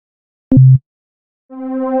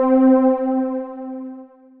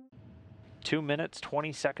2 minutes,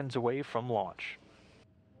 20 seconds away from launch.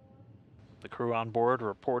 The crew on board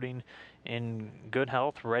reporting in good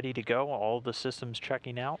health, ready to go. All the systems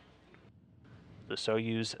checking out. The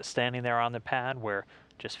Soyuz standing there on the pad where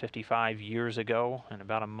just 55 years ago, in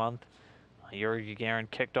about a month, Yuri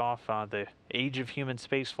Gagarin kicked off the age of human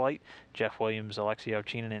spaceflight. Jeff Williams, Alexey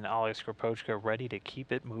Ovchinin, and Oleg Skripochka ready to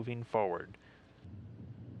keep it moving forward.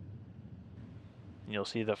 You'll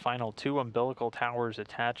see the final 2 umbilical towers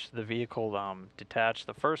attached to the vehicle detached.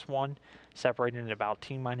 The first one separated at about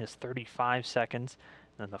T-minus 35 seconds.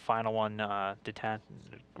 Then the final one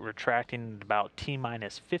retracting at about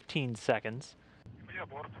T-minus 15 seconds.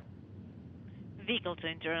 Vehicle to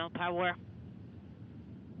internal power.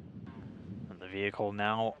 And the vehicle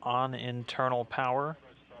now on internal power.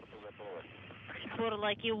 Sort of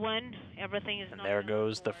like you won. Everything is. And there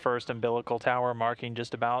goes the first umbilical tower, marking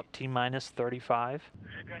just about T-minus 35.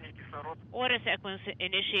 Auto sequence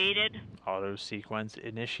initiated. Auto sequence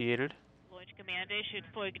initiated. Launch command issued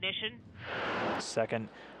for ignition. Second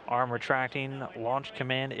arm retracting, launch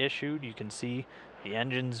command issued. You can see the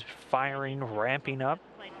engines firing, ramping up.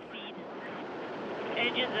 Flight speed.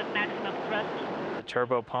 Engines at maximum thrust. The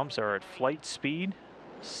turbo pumps are at flight speed,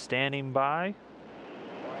 standing by.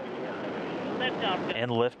 Liftoff.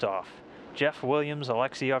 And liftoff. Jeff Williams,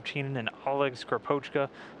 Alexey Ovchinin, and Oleg Skripochka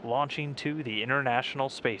launching to the International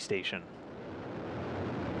Space Station.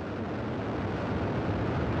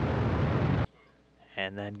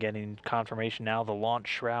 And then getting confirmation now the launch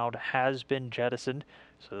shroud has been jettisoned.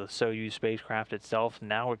 So the Soyuz spacecraft itself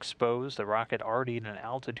now exposed, the rocket already at an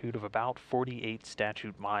altitude of about 48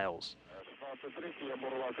 statute miles.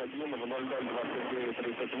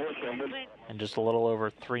 And just a little over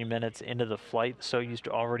 3 minutes into the flight, the Soyuz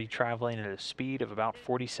already traveling at a speed of about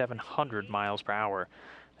 4,700 miles per hour.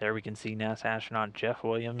 There we can see NASA astronaut Jeff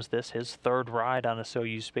Williams, this his 3rd ride on a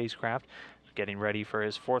Soyuz spacecraft, getting ready for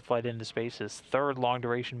his 4th flight into space, his 3rd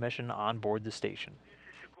long-duration mission on board the station.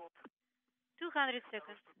 200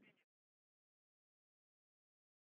 seconds.